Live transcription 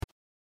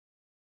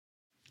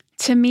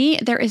To me,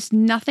 there is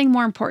nothing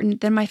more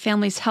important than my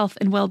family's health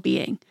and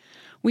well-being.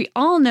 We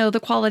all know the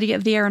quality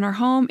of the air in our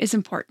home is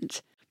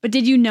important. But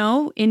did you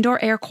know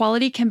indoor air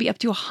quality can be up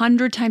to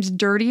 100 times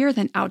dirtier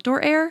than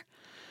outdoor air?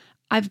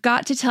 I've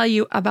got to tell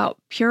you about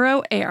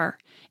Puro Air.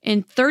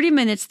 In 30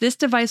 minutes, this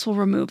device will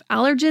remove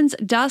allergens,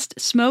 dust,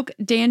 smoke,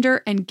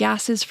 dander, and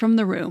gases from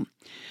the room.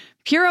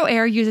 Puro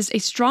Air uses a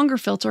stronger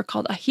filter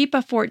called a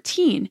HEPA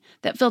 14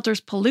 that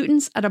filters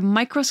pollutants at a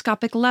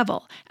microscopic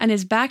level and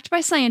is backed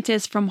by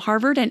scientists from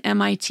Harvard and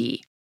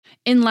MIT.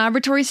 In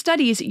laboratory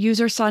studies,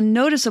 users saw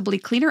noticeably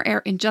cleaner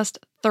air in just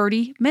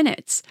 30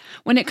 minutes.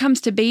 When it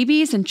comes to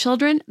babies and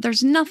children,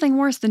 there's nothing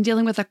worse than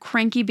dealing with a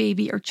cranky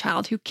baby or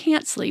child who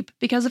can't sleep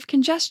because of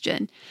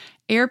congestion.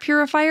 Air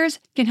purifiers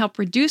can help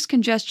reduce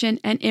congestion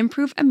and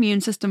improve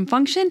immune system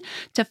function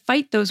to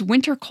fight those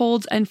winter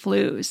colds and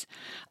flus.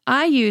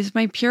 I use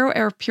my Puro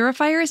Air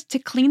purifiers to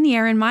clean the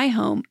air in my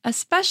home,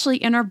 especially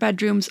in our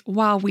bedrooms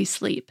while we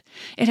sleep.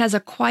 It has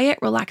a quiet,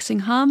 relaxing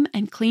hum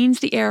and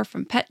cleans the air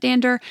from pet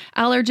dander,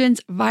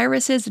 allergens,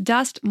 viruses,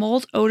 dust,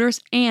 mold,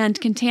 odors,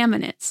 and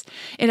contaminants.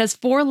 It has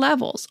 4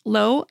 levels: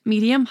 low,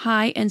 medium,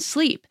 high, and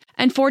sleep,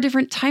 and 4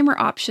 different timer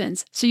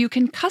options, so you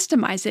can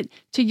customize it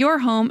to your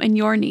home and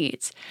your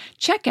needs.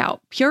 Check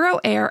out Puro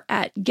Air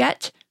at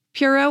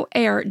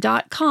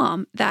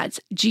getpuroair.com. That's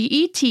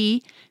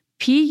GETPUROAIR.com.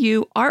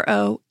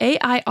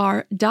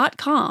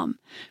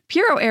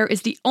 Puro Air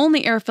is the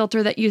only air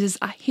filter that uses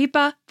a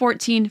HEPA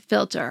 14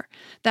 filter.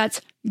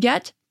 That's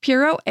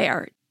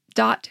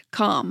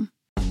getpuroair.com.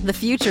 The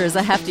future is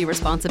a hefty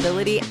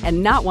responsibility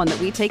and not one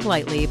that we take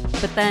lightly.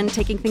 But then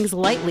taking things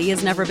lightly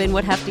has never been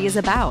what Hefty is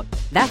about.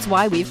 That's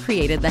why we've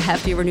created the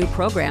Hefty Renew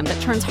program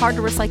that turns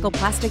hard-to-recycle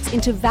plastics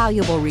into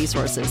valuable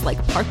resources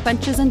like park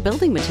benches and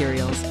building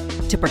materials.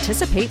 To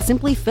participate,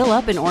 simply fill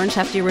up an orange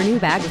Hefty Renew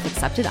bag with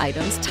accepted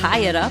items,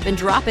 tie it up, and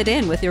drop it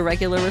in with your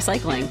regular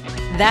recycling.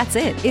 That's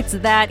it. It's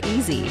that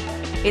easy.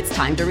 It's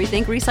time to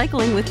rethink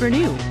recycling with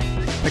Renew.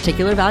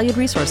 Particular valued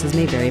resources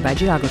may vary by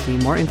geography.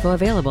 More info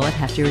available at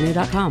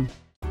heftyrenew.com.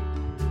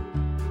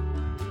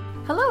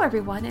 Hello,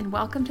 everyone, and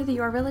welcome to the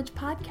Your Village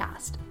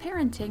podcast,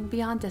 Parenting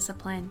Beyond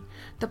Discipline,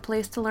 the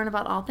place to learn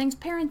about all things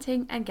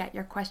parenting and get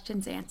your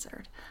questions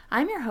answered.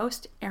 I'm your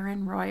host,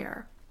 Erin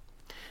Royer.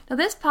 Now,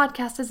 this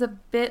podcast is a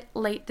bit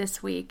late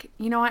this week.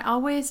 I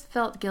always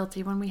felt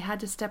guilty when we had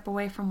to step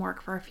away from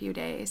work for a few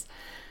days,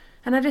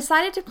 and I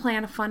decided to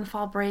plan a fun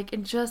fall break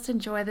and just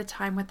enjoy the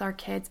time with our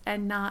kids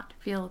and not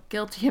feel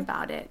guilty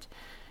about it.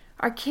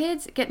 Our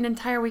kids get an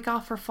entire week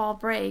off for fall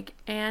break,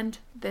 and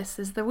this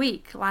is the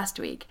week, last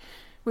week.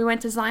 We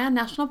went to Zion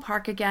National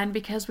Park again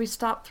because we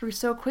stopped through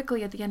so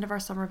quickly at the end of our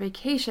summer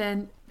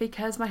vacation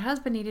because my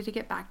husband needed to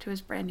get back to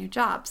his brand new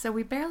job, so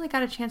we barely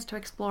got a chance to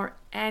explore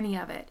any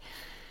of it.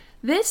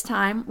 This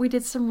time, we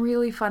did some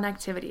really fun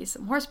activities,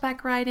 some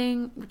horseback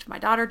riding, which my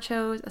daughter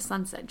chose, a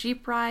sunset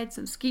Jeep ride,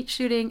 some skeet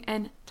shooting,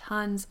 and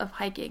tons of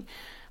hiking.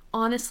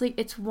 Honestly,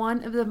 it's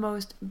one of the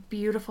most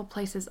beautiful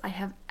places I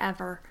have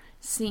ever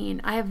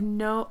seen. I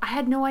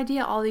had no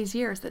idea all these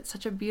years that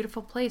such a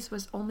beautiful place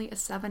was only a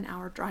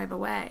 7-hour drive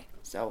away.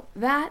 So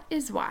that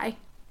is why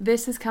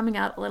this is coming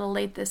out a little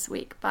late this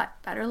week, but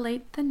better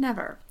late than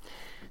never.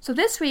 So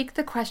this week,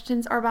 the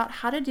questions are about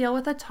how to deal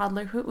with a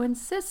toddler who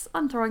insists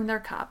on throwing their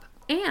cup,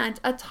 and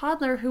a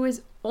toddler who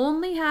is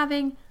only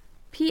having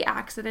pee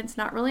accidents,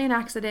 not really an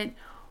accident,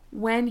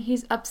 when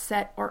he's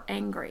upset or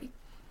angry.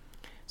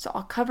 So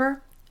I'll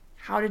cover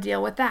how to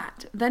deal with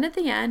that. Then at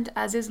the end,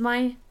 as is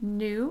my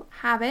new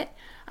habit,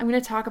 I'm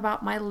going to talk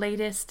about my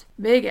latest,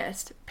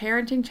 biggest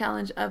parenting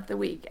challenge of the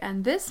week.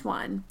 And this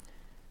one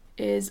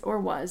is or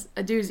was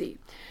a doozy.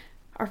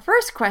 Our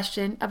first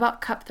question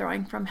about cup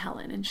throwing from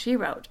Helen, and she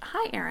wrote,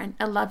 "Hi Erin,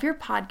 I love your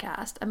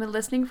podcast. I've been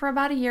listening for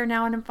about a year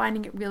now and I'm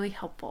finding it really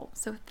helpful,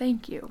 so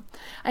thank you.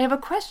 I have a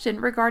question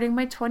regarding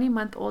my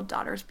 20-month-old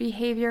daughter's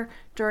behavior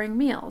during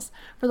meals.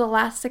 For the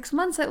last 6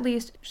 months at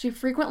least, she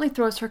frequently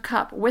throws her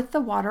cup with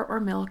the water or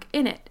milk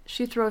in it.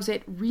 She throws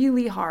it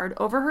really hard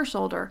over her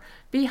shoulder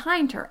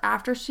behind her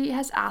after she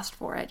has asked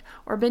for it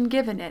or been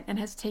given it and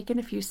has taken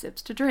a few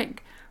sips to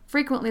drink.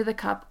 Frequently, the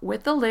cup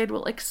with the lid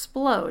will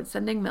explode,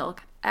 sending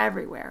milk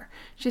everywhere.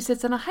 She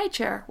sits in a high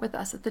chair with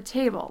us at the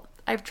table.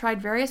 I've tried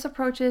various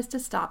approaches to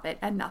stop it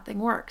and nothing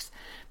works.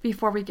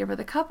 Before we give her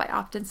the cup, I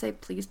often say,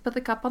 please put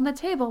the cup on the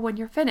table when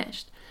you're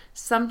finished.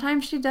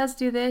 Sometimes she does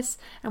do this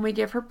and we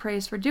give her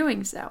praise for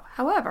doing so.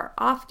 However,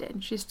 often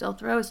she still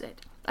throws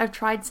it. I've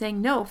tried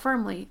saying no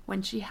firmly.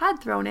 When she had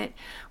thrown it,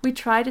 we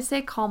try to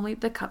say calmly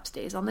the cup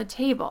stays on the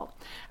table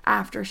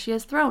after she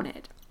has thrown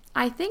it.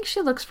 I think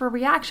she looks for a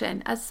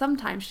reaction, as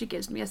sometimes she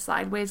gives me a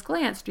sideways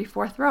glance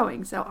before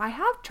throwing, so I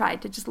have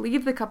tried to just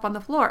leave the cup on the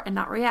floor and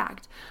not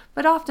react,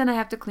 but often I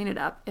have to clean it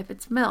up if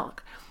it's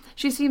milk.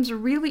 She seems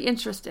really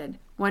interested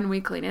when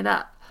we clean it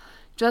up.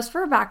 Just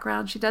for a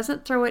background, she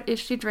doesn't throw it if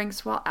she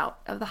drinks while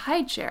out of the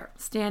high chair,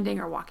 standing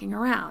or walking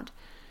around.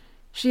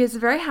 She is a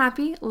very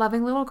happy,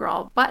 loving little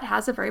girl, but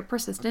has a very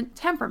persistent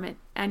temperament.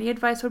 Any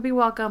advice would be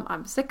welcome.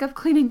 I'm sick of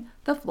cleaning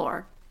the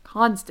floor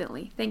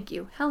constantly. Thank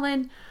you,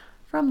 Helen,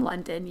 from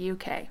London,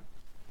 UK.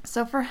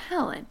 So for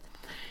Helen,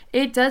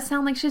 It does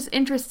sound like she's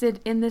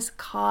interested in this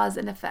cause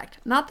and effect.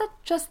 Not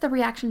just the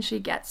reaction she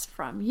gets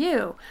from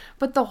you,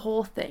 but the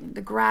whole thing,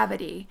 the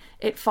gravity,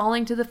 it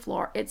falling to the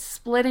floor, it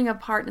splitting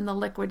apart and the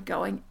liquid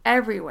going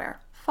everywhere,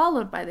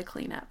 followed by the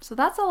cleanup. So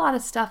that's a lot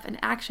of stuff and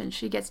action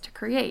she gets to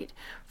create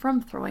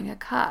from throwing a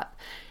cup.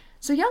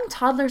 So young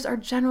toddlers are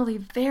generally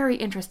very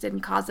interested in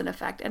cause and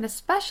effect, and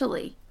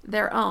especially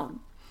their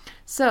own.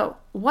 So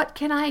what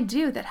can I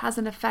do that has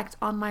an effect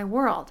on my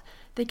world?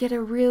 They get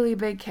a really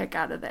big kick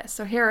out of this.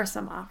 So here are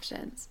some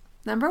options.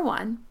 Number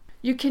 1,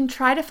 you can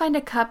try to find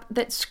a cup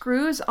that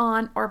screws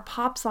on or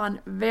pops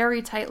on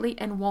very tightly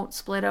and won't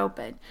split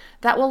open.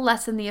 That will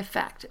lessen the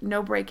effect.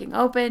 No breaking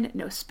open,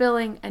 no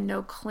spilling, and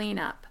no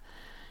cleanup.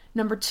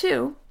 Number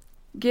 2,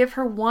 give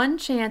her one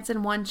chance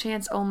and one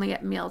chance only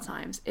at meal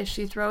times. If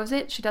she throws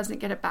it, she doesn't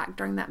get it back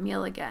during that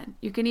meal again.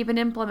 You can even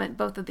implement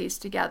both of these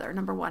together,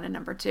 number 1 and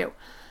number 2.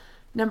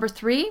 Number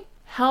 3,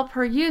 help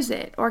her use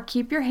it or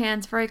keep your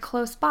hands very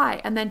close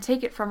by and then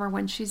take it from her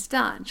when she's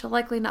done. She'll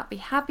likely not be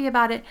happy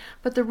about it,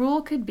 but the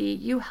rule could be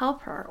you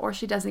help her or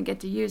she doesn't get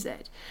to use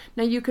it.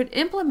 Now you could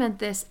implement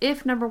this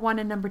if number 1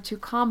 and number 2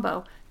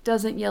 combo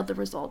doesn't yield the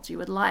results you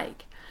would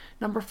like.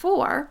 Number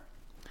 4,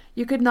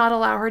 you could not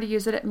allow her to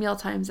use it at meal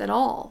times at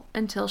all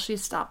until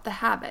she's stopped the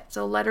habit.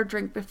 So let her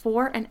drink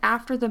before and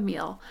after the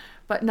meal,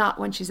 but not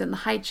when she's in the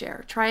high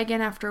chair. Try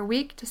again after a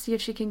week to see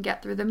if she can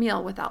get through the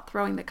meal without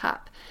throwing the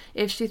cup.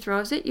 If she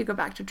throws it, you go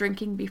back to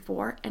drinking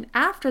before and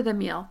after the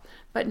meal,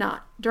 but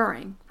not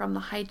during from the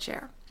high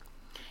chair.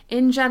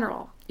 In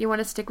general, you want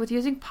to stick with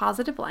using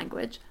positive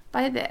language.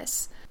 By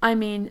this, I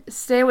mean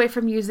stay away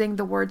from using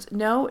the words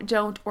no,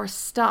 don't, or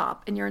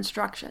stop in your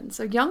instructions.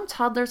 So young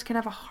toddlers can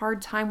have a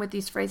hard time with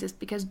these phrases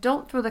because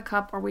don't throw the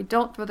cup, or we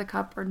don't throw the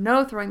cup, or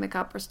no throwing the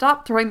cup, or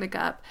stop throwing the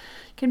cup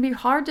can be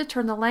hard to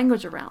turn the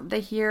language around. They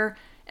hear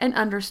and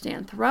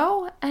understand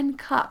throw and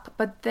cup,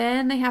 but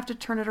then they have to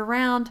turn it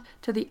around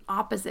to the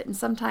opposite. And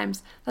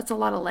sometimes that's a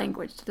lot of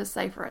language to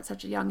decipher at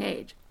such a young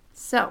age.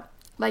 So,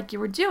 like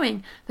you were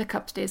doing, the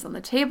cup stays on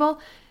the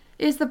table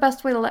is the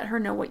best way to let her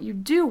know what you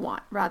do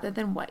want rather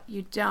than what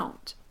you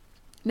don't.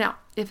 Now,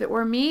 if it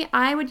were me,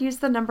 I would use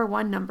the number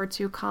 1, number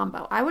 2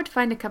 combo. I would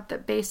find a cup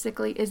that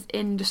basically is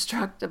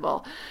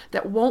indestructible,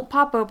 that won't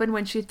pop open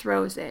when she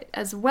throws it,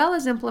 as well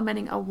as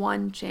implementing a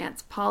one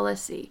chance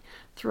policy.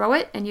 Throw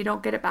it and you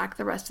don't get it back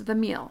the rest of the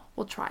meal.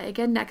 We'll try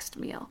again next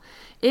meal.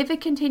 If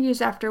it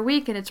continues after a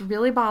week and it's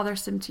really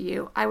bothersome to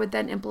you, I would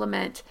then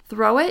implement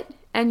throw it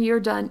and you're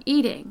done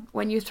eating.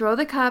 When you throw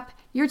the cup,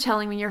 you're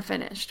telling me you're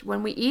finished.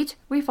 When we eat,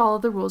 we follow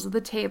the rules of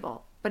the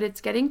table. But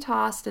it's getting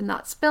tossed and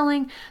not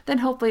spilling, then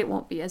hopefully it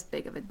won't be as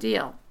big of a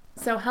deal.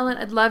 So Helen,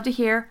 I'd love to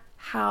hear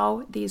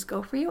how these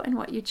go for you and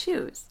what you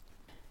choose.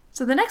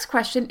 So the next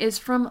question is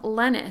from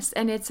Lennis,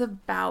 and it's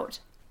about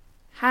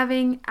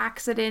having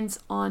accidents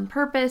on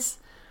purpose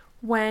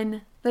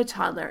when the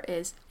toddler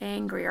is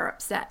angry or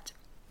upset.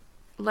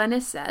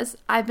 Lennis says,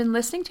 I've been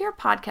listening to your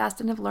podcast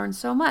and have learned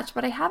so much,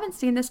 but I haven't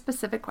seen this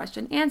specific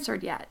question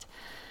answered yet.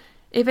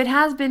 If it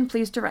has been,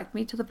 please direct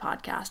me to the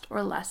podcast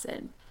or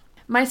lesson.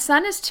 My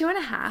son is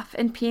 2.5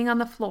 and peeing on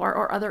the floor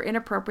or other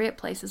inappropriate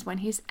places when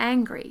he's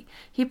angry.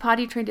 He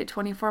potty trained at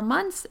 24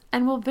 months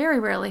and will very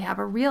rarely have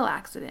a real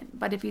accident.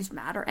 But if he's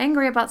mad or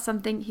angry about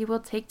something, he will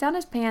take down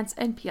his pants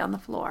and pee on the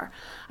floor.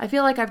 I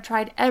feel like I've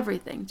tried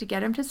everything to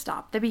get him to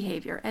stop the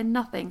behavior and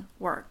nothing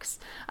works.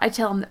 I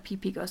tell him that pee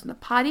goes in the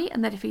potty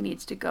and that he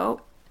needs to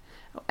go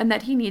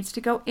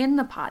in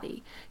the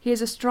potty. He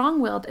is a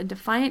strong-willed and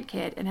defiant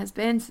kid and has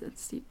been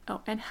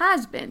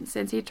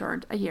since he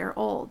turned a year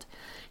old.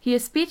 He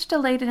is speech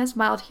delayed and has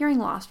mild hearing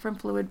loss from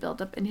fluid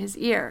buildup in his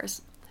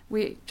ears.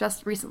 We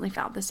just recently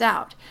found this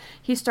out.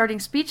 He's starting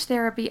speech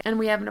therapy and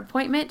we have an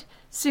appointment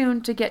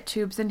soon to get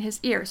tubes in his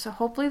ears, so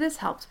hopefully this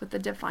helps with the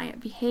defiant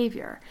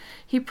behavior.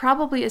 He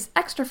probably is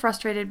extra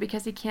frustrated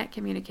because he can't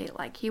communicate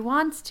like he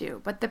wants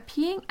to, but the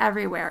peeing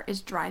everywhere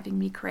is driving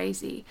me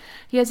crazy.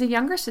 He has a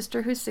younger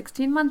sister who's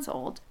 16 months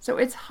old, so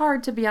it's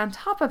hard to be on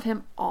top of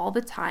him all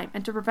the time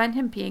and to prevent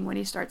him peeing when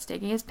he starts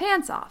taking his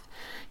pants off.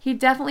 He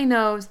definitely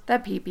knows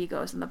that pee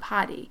goes in the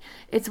potty.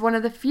 It's one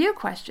of the few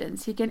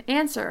questions he can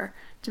answer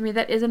to me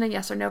that isn't a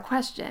yes or no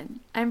question.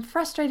 I'm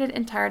frustrated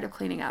and tired of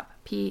cleaning up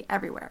pee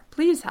everywhere.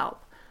 Please help.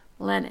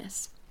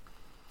 Lennis.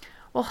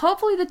 Well,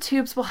 hopefully the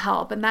tubes will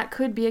help, and that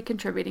could be a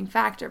contributing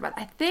factor, but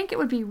I think it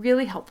would be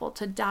really helpful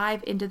to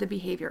dive into the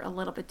behavior a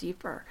little bit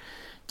deeper.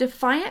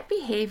 Defiant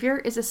behavior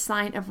is a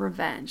sign of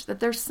revenge,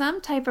 that there's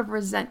some type of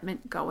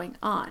resentment going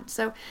on.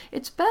 So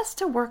it's best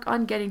to work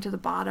on getting to the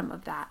bottom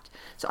of that.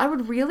 So I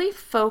would really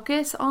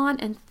focus on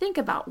and think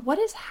about what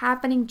is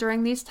happening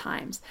during these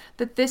times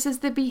that this is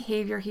the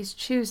behavior he's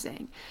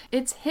choosing.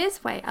 It's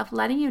his way of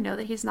letting you know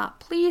that he's not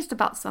pleased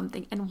about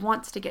something and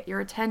wants to get your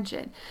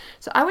attention.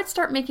 So I would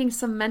start making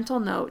some mental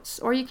notes,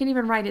 or you can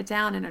even write it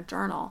down in a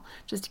journal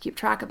just to keep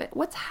track of it.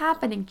 What's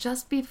happening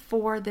just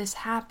before this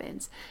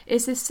happens?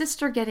 Is his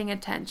sister getting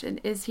attention?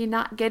 Is he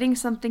not getting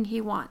something he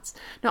wants?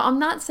 Now, I'm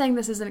not saying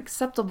this is an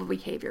acceptable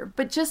behavior,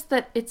 but just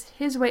that it's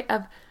his way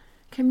of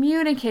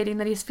communicating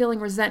that he's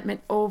feeling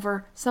resentment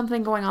over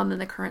something going on in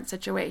the current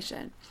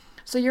situation.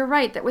 So you're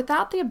right that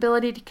without the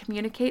ability to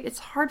communicate, it's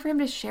hard for him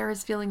to share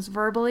his feelings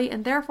verbally,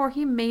 and therefore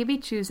he may be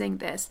choosing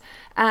this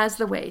as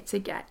the way to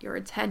get your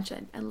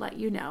attention and let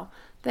you know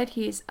that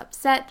he's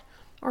upset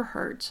or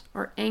hurt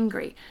or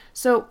angry.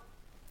 So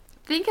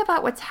think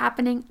about what's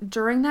happening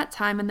during that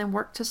time and then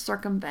work to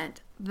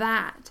circumvent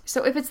that.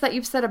 So if it's that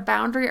you've set a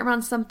boundary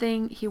around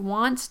something he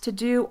wants to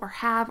do or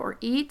have or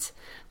eat,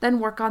 then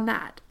work on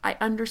that. I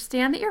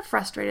understand that you're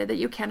frustrated that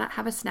you cannot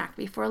have a snack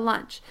before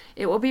lunch.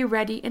 It will be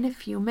ready in a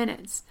few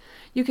minutes.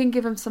 You can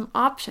give him some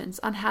options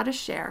on how to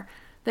share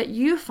that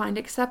you find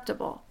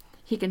acceptable.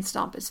 He can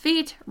stomp his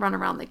feet, run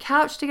around the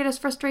couch to get his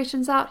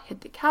frustrations out,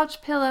 hit the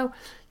couch pillow.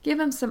 Give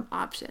him some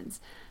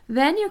options.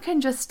 Then you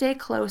can just stay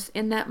close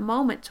in that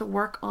moment to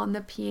work on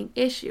the peeing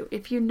issue.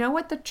 If you know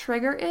what the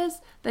trigger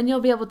is, then you'll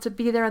be able to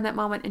be there in that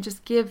moment and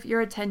just give your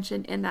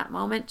attention in that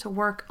moment to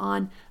work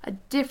on a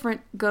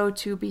different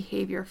go-to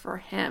behavior for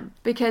him.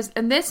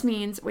 And this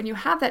means when you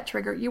have that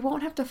trigger, you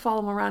won't have to follow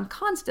him around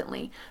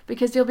constantly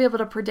because you'll be able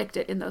to predict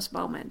it in those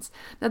moments.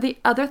 Now, the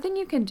other thing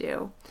you can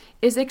do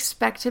is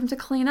expect him to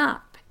clean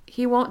up.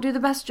 He won't do the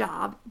best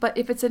job, but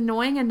if it's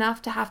annoying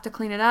enough to have to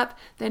clean it up,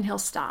 then he'll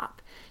stop.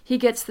 He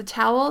gets the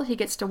towel, he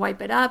gets to wipe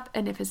it up,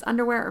 and if his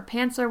underwear or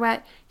pants are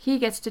wet, he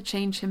gets to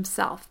change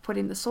himself,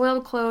 putting the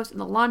soiled clothes in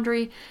the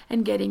laundry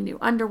and getting new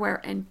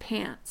underwear and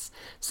pants.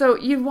 So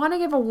you'd want to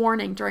give a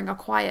warning during a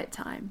quiet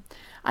time.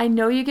 I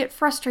know you get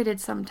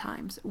frustrated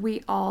sometimes.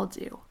 We all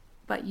do.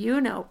 But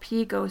you know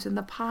pee goes in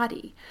the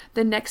potty.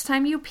 The next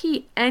time you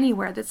pee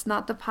anywhere that's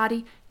not the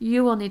potty,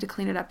 you will need to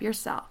clean it up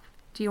yourself.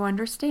 Do you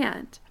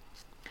understand?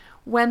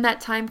 When that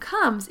time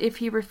comes, if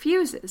he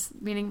refuses,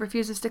 meaning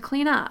refuses to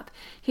clean up,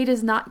 he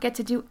does not get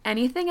to do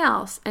anything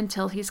else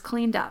until he's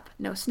cleaned up.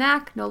 No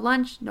snack, no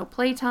lunch, no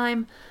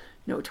playtime,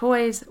 no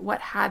toys,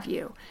 what have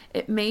you.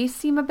 It may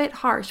seem a bit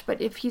harsh,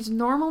 but if he's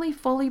normally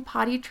fully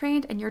potty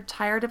trained and you're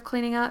tired of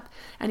cleaning up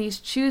and he's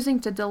choosing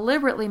to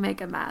deliberately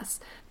make a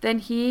mess, then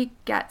he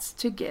gets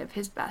to give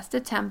his best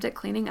attempt at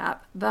cleaning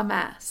up the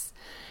mess.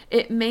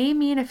 It may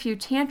mean a few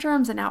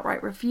tantrums and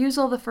outright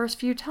refusal the first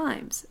few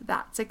times.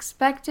 That's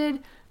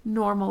expected,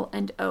 normal,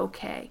 and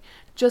okay.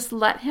 Just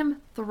let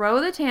him throw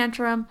the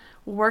tantrum,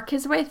 work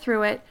his way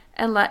through it,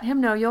 and let him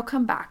know you'll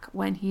come back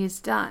when he's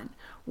done.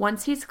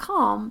 Once he's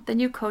calm, then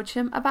you coach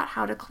him about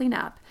how to clean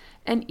up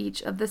and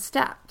each of the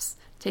steps.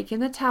 Taking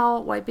the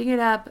towel, wiping it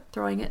up,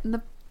 throwing it in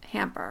the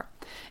hamper.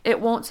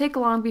 It won't take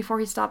long before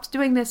he stops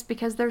doing this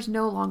because there's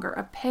no longer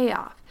a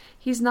payoff.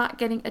 He's not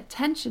getting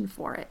attention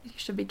for it. He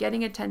should be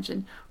getting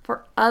attention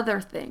for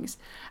other things.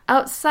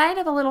 Outside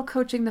of a little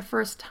coaching the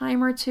first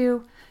time or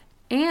two,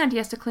 and he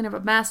has to clean up a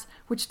mess,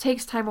 which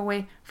takes time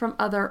away from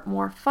other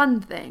more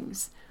fun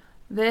things.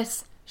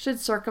 This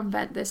should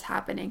circumvent this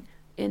happening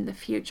in the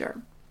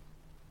future.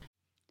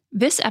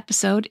 This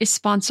episode is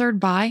sponsored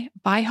by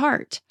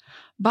ByHeart.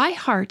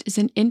 ByHeart is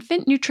an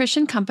infant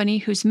nutrition company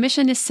whose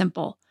mission is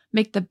simple: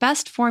 make the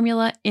best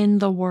formula in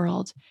the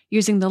world.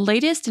 Using the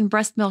latest in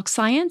breast milk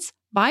science,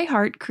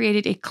 ByHeart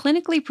created a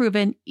clinically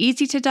proven,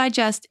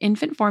 easy-to-digest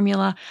infant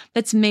formula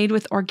that's made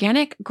with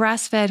organic,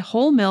 grass-fed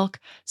whole milk,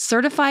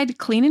 certified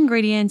clean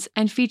ingredients,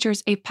 and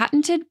features a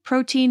patented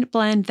protein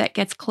blend that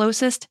gets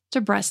closest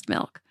to breast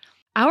milk.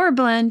 Our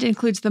blend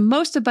includes the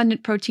most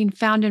abundant protein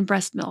found in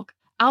breast milk,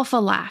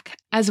 alpha-lac,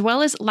 as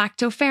well as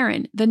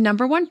lactoferrin, the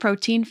number one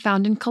protein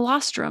found in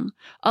colostrum,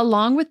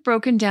 along with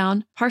broken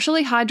down,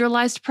 partially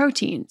hydrolyzed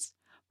proteins.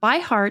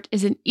 ByHeart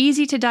is an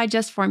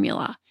easy-to-digest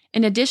formula.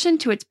 In addition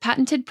to its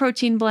patented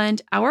protein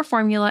blend, our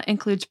formula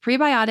includes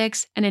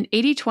prebiotics and an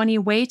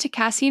 80-20 whey to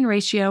casein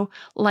ratio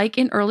like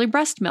in early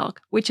breast milk,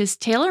 which is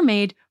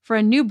tailor-made for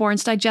a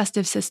newborn's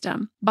digestive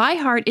system.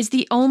 ByHeart is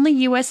the only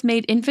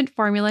U.S.-made infant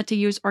formula to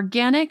use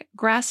organic,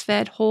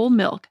 grass-fed whole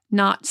milk,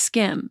 not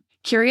skim.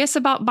 Curious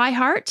about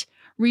ByHeart?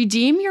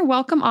 Redeem your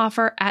welcome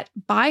offer at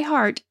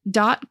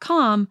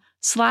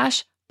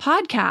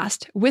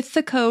byheart.com/podcast with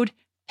the code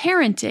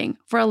parenting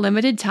for a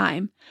limited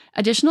time.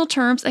 Additional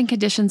terms and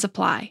conditions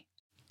apply.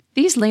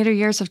 These later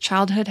years of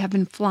childhood have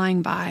been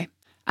flying by.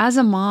 As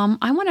a mom,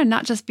 I want to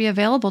not just be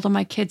available to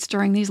my kids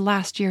during these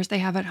last years they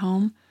have at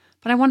home,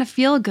 but I want to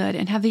feel good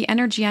and have the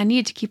energy I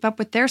need to keep up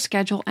with their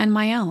schedule and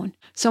my own.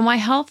 So my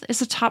health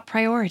is a top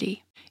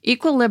priority.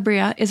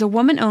 Equilibria is a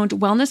woman-owned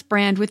wellness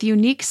brand with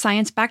unique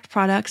science-backed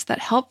products that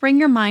help bring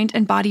your mind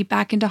and body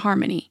back into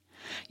harmony.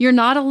 You're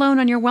not alone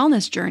on your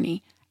wellness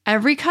journey.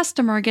 Every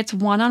customer gets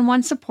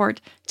one-on-one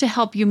support to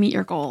help you meet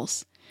your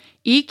goals.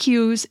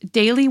 EQ's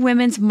Daily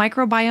Women's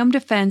Microbiome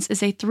Defense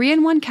is a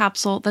 3-in-1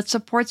 capsule that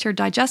supports your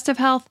digestive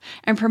health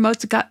and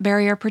promotes gut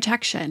barrier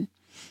protection.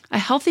 A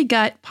healthy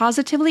gut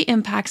positively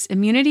impacts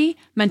immunity,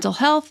 mental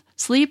health,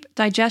 sleep,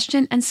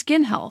 digestion, and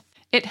skin health.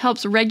 It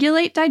helps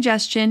regulate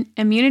digestion,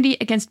 immunity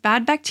against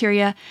bad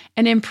bacteria,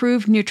 and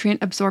improve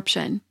nutrient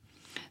absorption.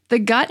 The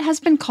gut has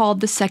been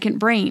called the second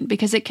brain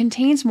because it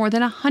contains more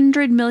than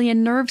 100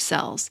 million nerve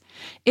cells.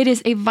 It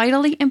is a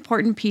vitally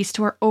important piece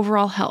to our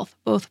overall health,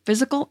 both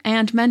physical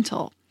and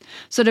mental.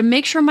 So to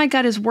make sure my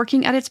gut is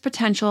working at its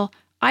potential,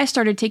 I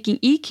started taking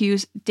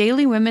EQ's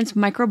Daily Women's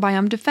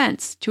Microbiome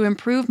Defense to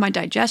improve my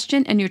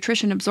digestion and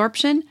nutrition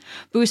absorption,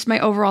 boost my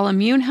overall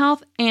immune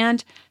health,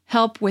 and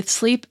help with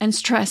sleep and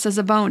stress as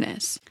a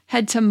bonus.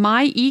 Head to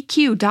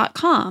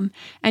myeq.com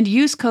and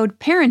use code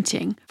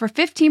PARENTING for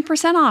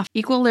 15% off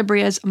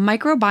Equilibria's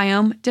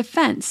Microbiome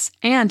Defense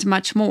and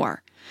much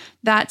more.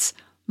 That's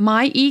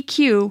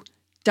myeq.com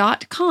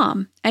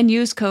and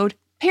use code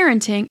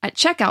PARENTING at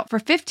checkout for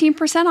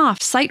 15%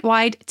 off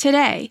site-wide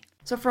today.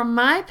 So from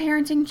my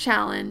parenting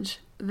challenge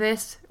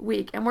this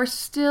week, and we're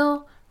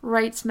still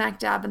right smack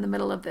dab in the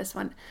middle of this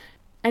one,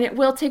 and it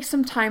will take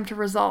some time to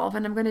resolve,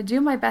 and I'm going to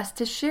do my best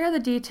to share the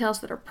details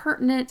that are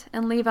pertinent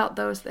and leave out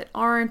those that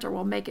aren't or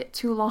will make it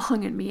too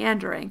long and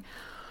meandering.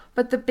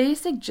 But the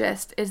basic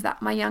gist is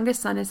that my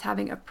youngest son is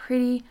having a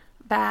pretty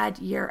bad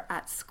year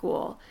at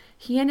school.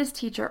 He and his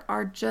teacher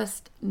are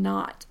just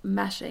not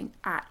meshing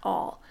at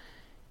all.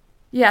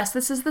 Yes,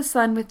 this is the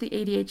son with the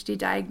ADHD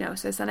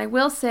diagnosis, and I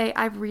will say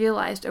I've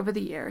realized over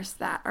the years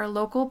that our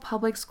local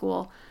public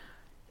school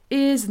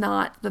is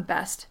not the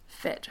best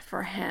fit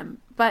for him,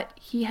 but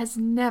he has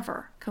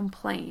never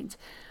complained.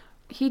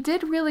 He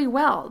did really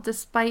well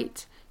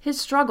despite his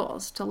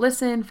struggles to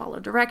listen, follow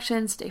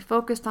directions, stay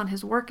focused on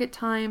his work at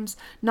times,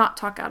 not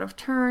talk out of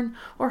turn,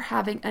 or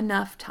having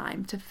enough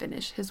time to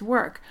finish his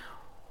work.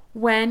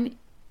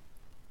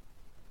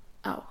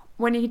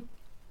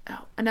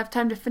 Enough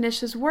time to finish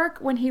his work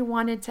when he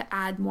wanted to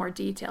add more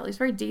detail. He's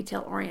very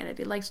detail oriented.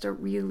 He likes to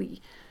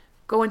really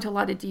go into a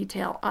lot of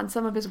detail on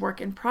some of his work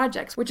and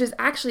projects, which is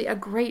actually a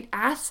great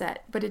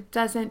asset, but it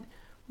doesn't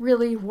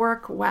really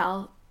work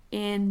well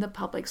in the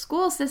public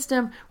school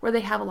system where they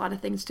have a lot of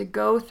things to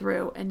go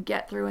through and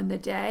get through in the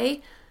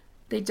day.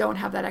 They don't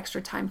have that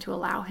extra time to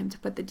allow him to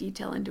put the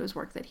detail into his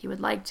work that he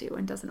would like to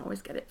and doesn't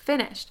always get it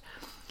finished.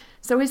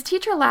 So his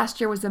teacher last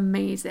year was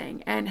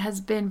amazing and has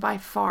been by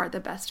far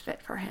the best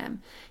fit for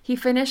him. He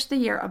finished the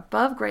year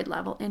above grade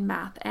level in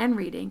math and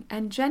reading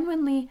and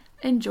genuinely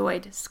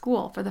enjoyed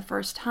school for the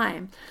first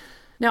time.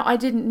 Now, I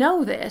didn't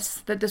know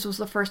that this was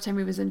the first time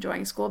he was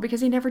enjoying school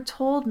because he never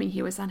told me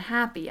he was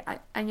unhappy.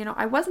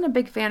 I wasn't a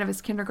big fan of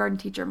his kindergarten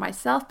teacher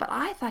myself, but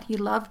I thought he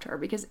loved her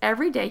because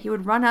every day he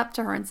would run up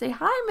to her and say,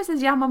 "Hi,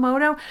 Mrs.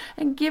 Yamamoto,"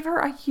 and give her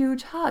a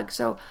huge hug.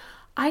 So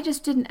I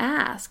just didn't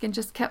ask and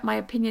just kept my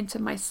opinion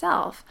to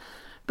myself.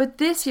 But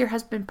this year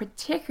has been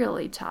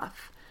particularly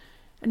tough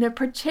and a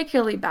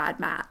particularly bad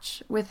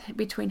match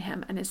between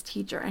him and his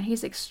teacher, and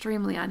he's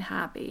extremely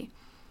unhappy.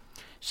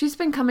 She's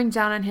been coming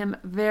down on him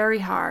very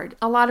hard,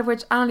 a lot of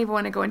which I don't even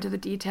want to go into the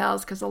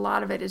details because a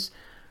lot of it is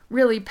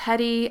really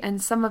petty and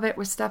some of it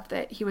was stuff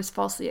that he was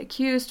falsely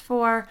accused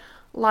for.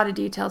 A lot of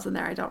details in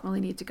there I don't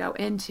really need to go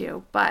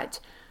into, but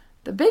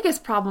the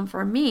biggest problem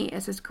for me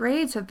is his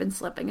grades have been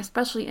slipping,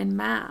 especially in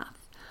math.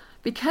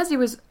 Because he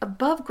was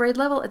above grade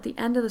level at the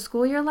end of the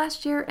school year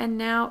last year, and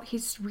now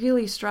he's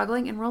really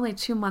struggling, and we're only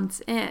 2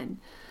 months in.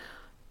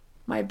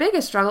 My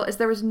biggest struggle is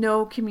there was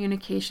no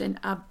communication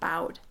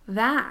about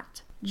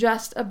that,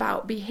 just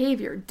about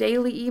behavior,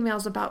 daily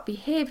emails about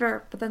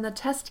behavior, but then the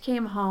test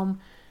came home,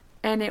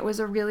 and it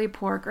was a really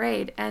poor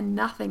grade, and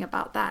nothing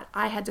about that.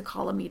 I had to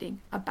call a meeting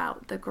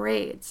about the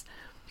grades.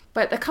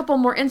 But a couple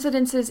more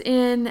incidences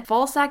in,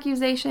 false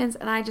accusations,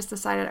 and I just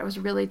decided I was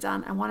really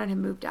done. I wanted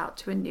him moved out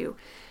to a new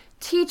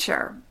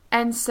teacher,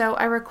 and so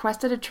I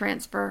requested a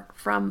transfer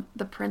from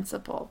the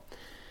principal.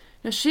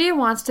 Now she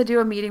wants to do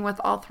a meeting with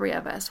all three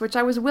of us, which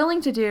I was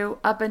willing to do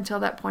up until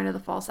that point of the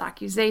false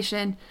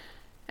accusation,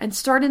 and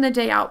starting the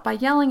day out by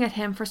yelling at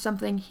him for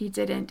something he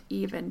didn't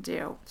even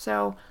do.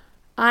 So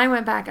I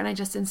went back and I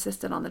just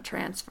insisted on the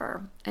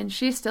transfer, and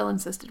she still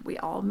insisted we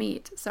all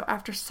meet. So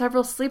after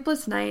several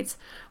sleepless nights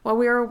while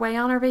we were away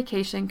on our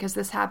vacation, because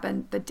this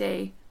happened the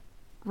day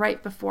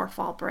right before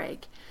fall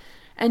break,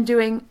 and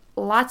doing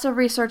lots of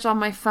research on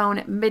my phone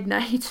at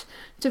midnight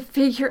to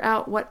figure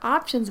out what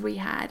options we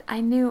had,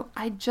 I knew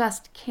I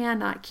just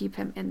cannot keep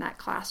him in that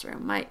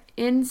classroom. My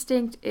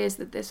instinct is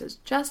that this is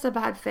just a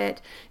bad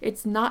fit.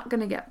 It's not going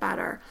to get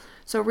better.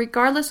 So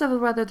regardless of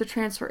whether the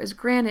transfer is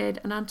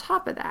granted, and on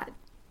top of that,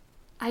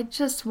 I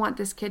just want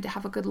this kid to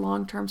have a good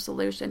long-term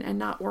solution and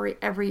not worry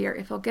every year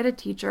if he'll get a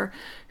teacher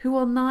who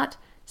will not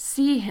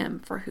see him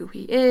for who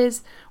he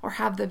is or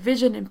have the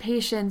vision and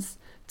patience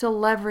to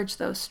leverage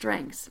those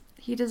strengths.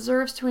 He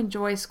deserves to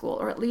enjoy school,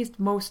 or at least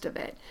most of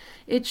it.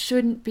 It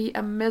shouldn't be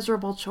a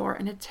miserable chore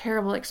and a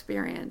terrible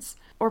experience,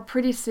 or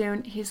pretty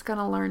soon he's going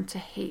to learn to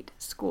hate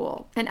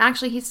school. And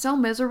actually, he's so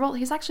miserable,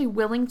 he's actually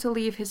willing to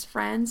leave his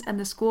friends and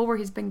the school where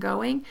he's been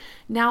going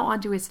now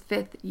onto his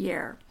 5th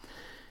year.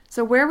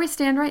 So where we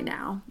stand right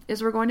now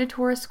is we're going to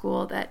tour a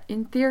school that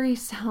in theory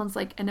sounds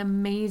like an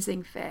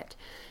amazing fit.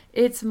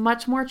 It's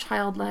much more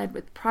child-led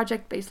with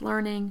project-based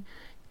learning.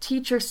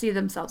 Teachers see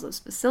themselves as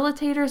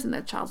facilitators in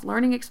their child's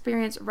learning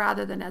experience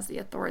rather than as the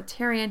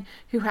authoritarian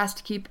who has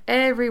to keep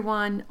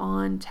everyone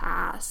on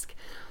task.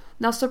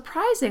 Now,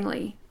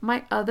 surprisingly,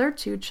 my other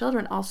 2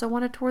 children also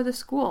want to tour the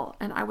school,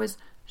 and I was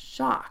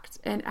shocked.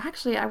 And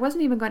actually, I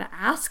wasn't even going to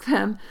ask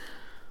them,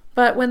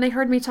 but when they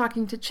heard me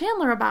talking to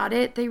Chandler about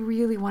it, they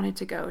really wanted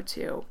to go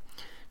too.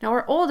 Now,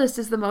 our oldest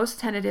is the most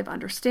tentative,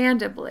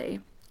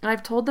 understandably, and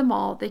I've told them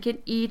all they can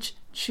each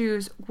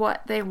choose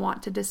what they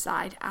want to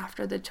decide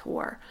after the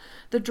tour.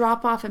 The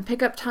drop-off and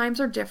pickup times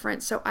are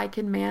different, so I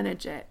can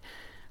manage it.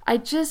 I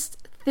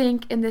just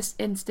think in this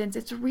instance,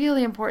 it's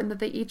really important that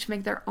they each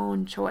make their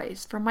own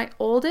choice. For my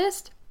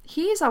oldest,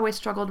 he's always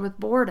struggled with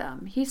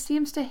boredom. He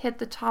seems to hit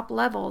the top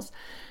levels,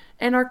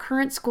 and our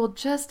current school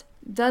just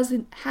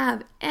doesn't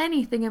have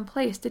anything in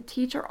place to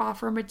teach or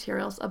offer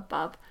materials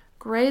above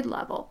grade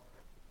level.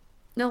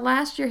 Now,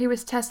 last year he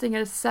was testing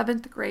at a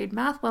 7th grade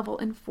math level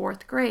in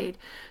 4th grade.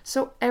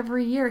 So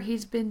every year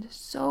he's been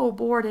so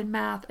bored in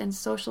math and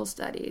social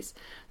studies.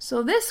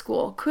 So this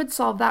school could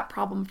solve that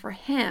problem for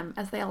him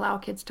as they allow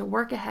kids to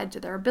work ahead to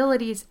their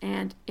abilities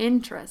and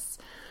interests.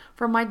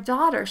 For my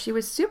daughter, she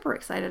was super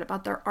excited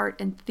about their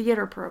art and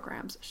theater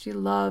programs. She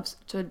loves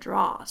to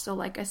draw. So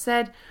like I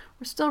said,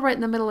 we're still right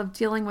in the middle of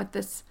dealing with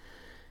this,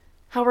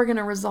 how we're going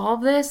to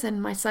resolve this,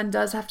 and my son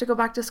does have to go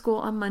back to school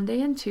on Monday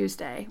and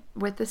Tuesday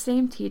with the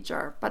same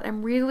teacher, but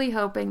I'm really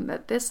hoping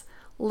that this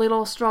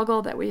little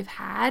struggle that we've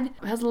had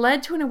has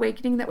led to an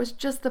awakening that was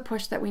just the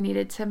push that we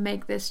needed to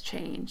make this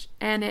change,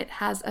 and it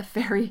has a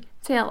fairy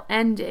tale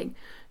ending.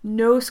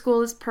 No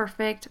school is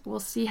perfect.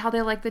 We'll see how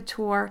they like the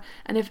tour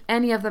and if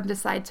any of them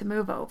decide to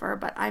move over,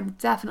 but I'm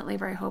definitely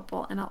very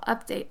hopeful, and I'll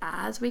update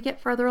as we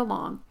get further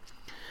along.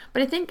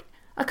 But I think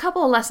a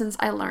couple of lessons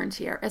I learned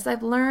here is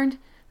I've learned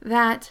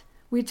that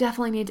we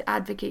definitely need to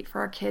advocate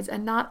for our kids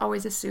and not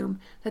always assume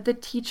that the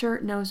teacher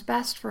knows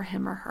best for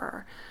him or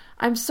her.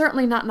 I'm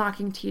certainly not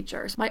knocking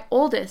teachers. My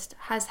oldest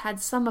has had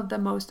some of the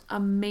most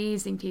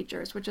amazing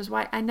teachers, which is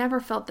why I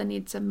never felt the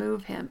need to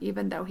move him,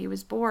 even though he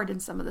was bored in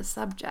some of the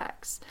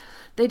subjects.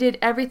 They did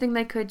everything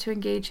they could to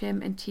engage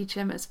him and teach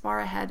him as far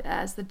ahead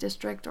as the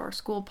district or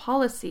school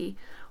policy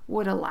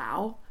would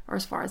allow, or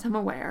as far as I'm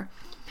aware.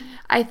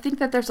 I think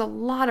that there's a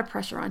lot of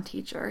pressure on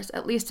teachers,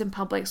 at least in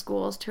public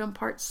schools, to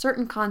impart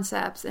certain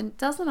concepts and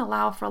doesn't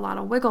allow for a lot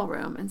of wiggle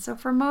room. And so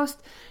for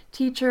most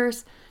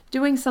teachers,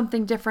 doing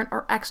something different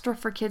or extra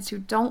for kids who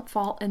don't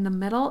fall in the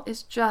middle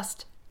is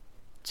just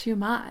too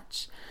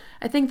much.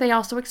 I think they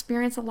also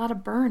experience a lot of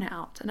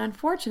burnout. And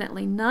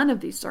unfortunately, none of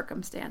these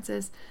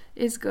circumstances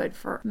is good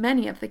for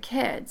many of the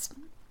kids.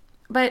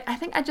 But I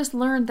think I just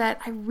learned that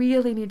I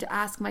really need to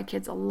ask my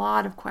kids a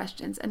lot of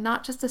questions and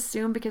not just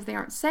assume because they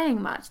aren't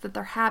saying much that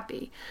they're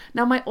happy.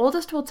 Now, my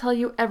oldest will tell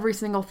you every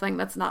single thing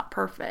that's not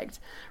perfect.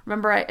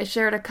 Remember, I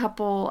shared a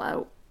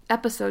couple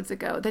episodes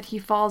ago that he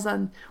falls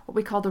on what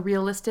we call the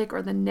realistic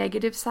or the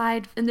negative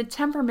side in the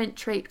temperament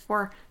trait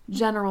for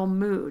general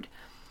mood.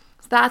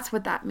 So that's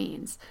what that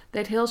means,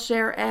 that he'll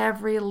share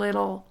every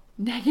little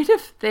negative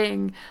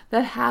thing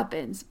that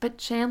happens. But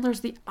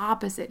Chandler's the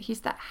opposite. He's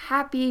that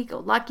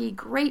happy-go-lucky,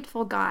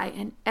 grateful guy,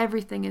 and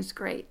everything is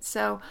great.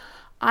 So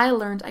I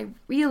learned I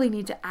really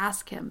need to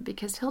ask him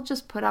because he'll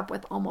just put up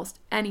with almost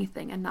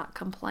anything and not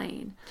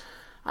complain.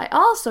 I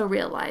also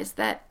realized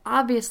that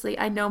obviously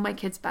I know my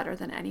kids better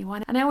than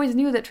anyone, and I always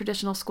knew that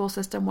traditional school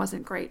system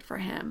wasn't great for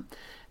him.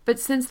 But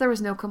since there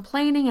was no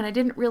complaining and I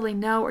didn't really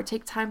know or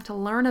take time to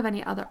learn of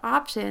any other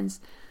options,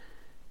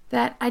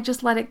 that I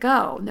just let it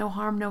go. No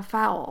harm, no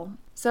foul.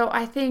 So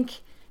I think,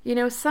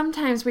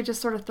 sometimes we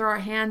just sort of throw our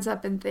hands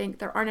up and think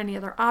there aren't any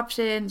other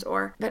options,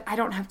 or that I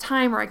don't have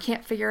time, or I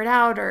can't figure it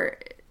out, or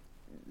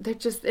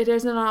it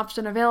isn't an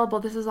option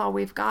available. This is all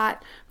we've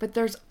got. But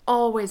there's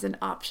always an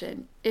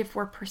option. If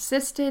we're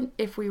persistent,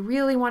 if we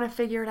really want to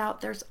figure it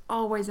out, there's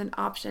always an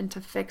option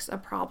to fix a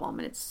problem.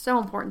 And it's so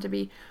important to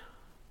be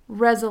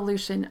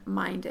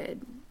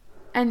resolution-minded.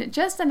 And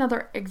just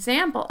another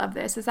example of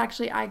this is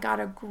actually I got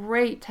a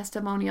great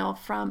testimonial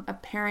from a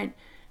parent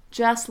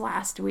just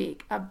last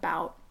week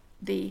about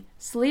the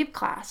sleep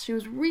class. She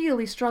was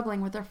really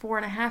struggling with her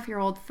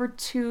 4.5-year-old for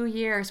 2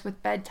 years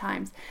with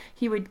bedtimes.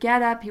 He would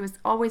get up. He was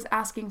always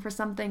asking for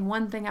something,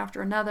 one thing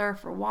after another,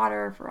 for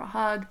water, for a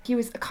hug. He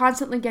was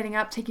constantly getting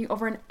up, taking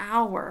over an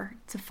hour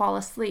to fall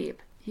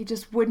asleep. He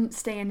just wouldn't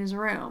stay in his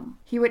room.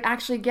 He would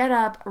actually get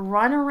up,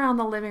 run around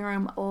the living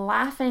room,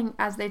 laughing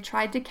as they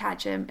tried to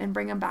catch him and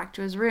bring him back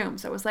to his room.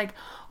 So it was like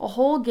a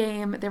whole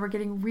game. They were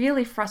getting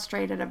really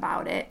frustrated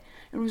about it.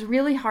 It was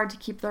really hard to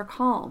keep their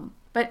calm.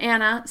 But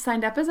Anna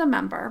signed up as a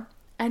member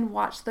and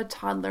watched the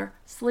toddler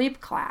sleep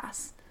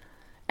class.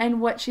 And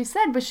what she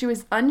said was she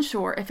was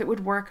unsure if it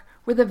would work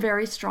with a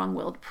very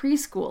strong-willed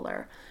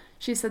preschooler.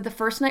 She said the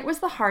first night was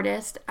the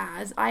hardest,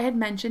 as I had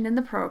mentioned in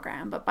the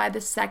program, but by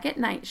the second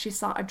night, she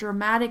saw a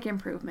dramatic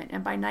improvement,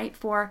 and by night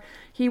 4,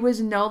 he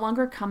was no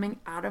longer coming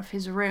out of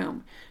his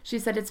room. She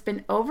said it's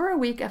been over a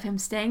week of him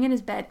staying in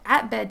his bed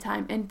at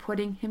bedtime and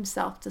putting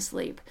himself to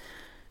sleep.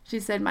 She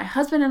said, my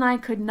husband and I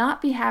could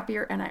not be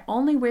happier, and I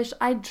only wish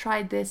I'd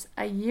tried this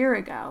a year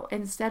ago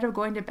instead of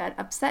going to bed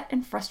upset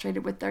and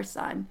frustrated with their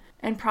son,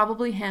 and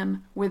probably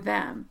him with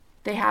them.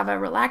 They have a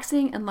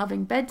relaxing and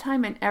loving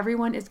bedtime, and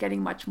everyone is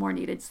getting much more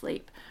needed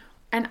sleep.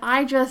 And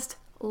I just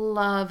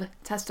love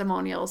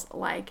testimonials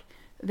like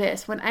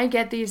this. When I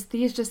get these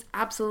just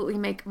absolutely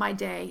make my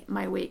day,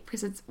 my week,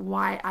 because it's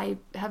why I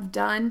have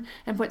done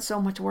and put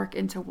so much work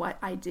into what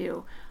I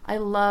do. I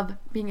love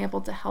being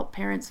able to help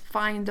parents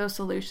find those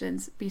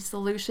solutions, be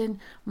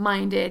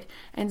solution-minded.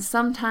 And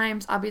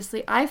sometimes,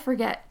 obviously, I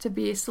forget to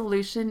be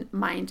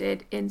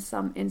solution-minded in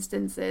some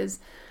instances.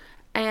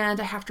 And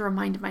I have to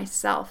remind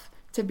myself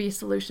to be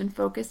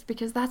solution-focused,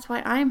 because that's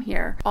why I'm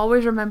here.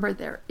 Always remember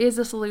there is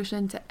a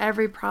solution to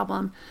every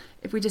problem.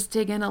 If we just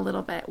dig in a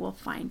little bit, we'll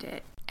find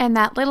it. And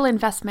that little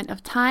investment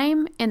of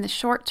time in the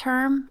short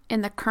term,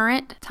 in the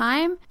current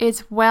time,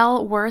 is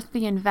well worth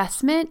the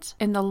investment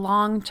in the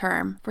long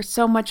term for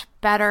so much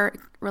better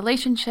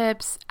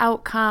relationships,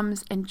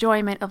 outcomes,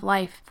 enjoyment of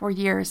life for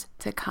years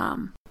to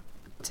come.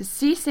 To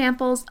see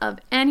samples of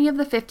any of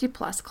the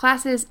 50+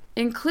 classes,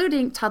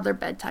 including Toddler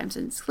Bedtimes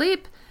and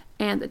Sleep,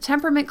 and the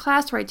temperament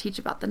class where I teach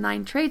about the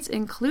 9 traits,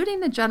 including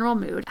the general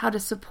mood, how to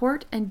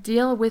support and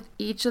deal with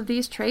each of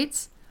these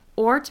traits,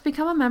 or to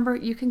become a member,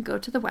 you can go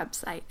to the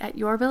website at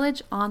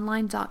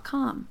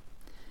yourvillageonline.com.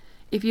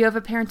 If you have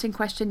a parenting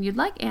question you'd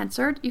like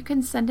answered, you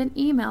can send an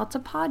email to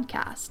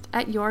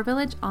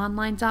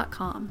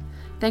podcast@yourvillageonline.com.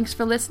 Thanks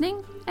for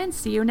listening, and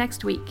see you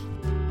next week.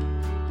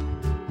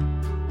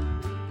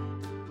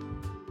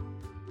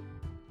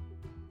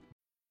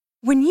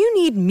 When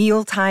you need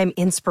mealtime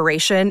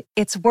inspiration,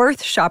 it's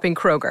worth shopping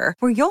Kroger,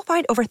 where you'll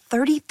find over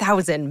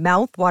 30,000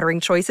 mouth-watering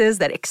choices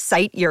that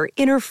excite your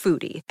inner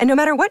foodie. And no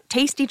matter what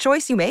tasty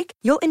choice you make,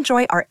 you'll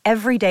enjoy our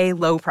everyday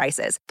low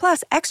prices,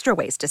 plus extra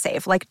ways to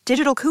save, like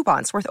digital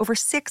coupons worth over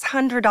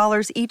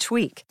 $600 each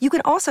week. You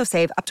can also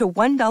save up to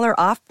 $1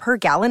 off per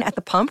gallon at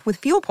the pump with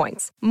fuel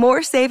points.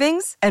 More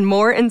savings and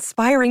more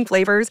inspiring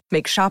flavors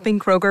make shopping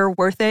Kroger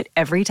worth it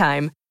every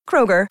time.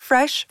 Kroger,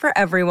 fresh for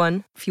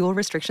everyone. Fuel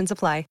restrictions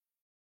apply.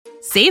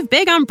 Save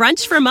big on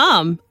brunch for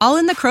mom, all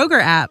in the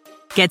Kroger app.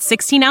 Get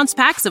 16-ounce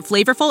packs of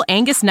flavorful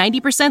Angus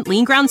 90%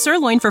 lean ground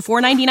sirloin for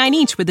 $4.99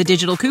 each with a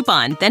digital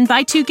coupon. Then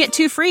buy 2, get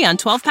 2 free on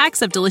 12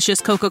 packs of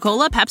delicious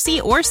Coca-Cola,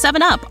 Pepsi, or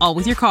 7-Up, all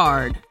with your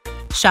card.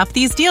 Shop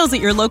these deals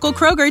at your local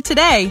Kroger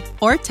today,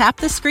 or tap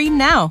the screen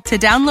now to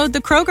download the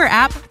Kroger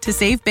app to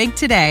save big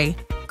today.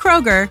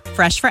 Kroger,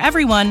 fresh for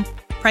everyone.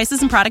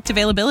 Prices and product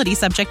availability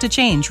subject to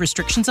change.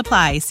 Restrictions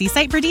apply. See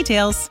site for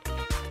details.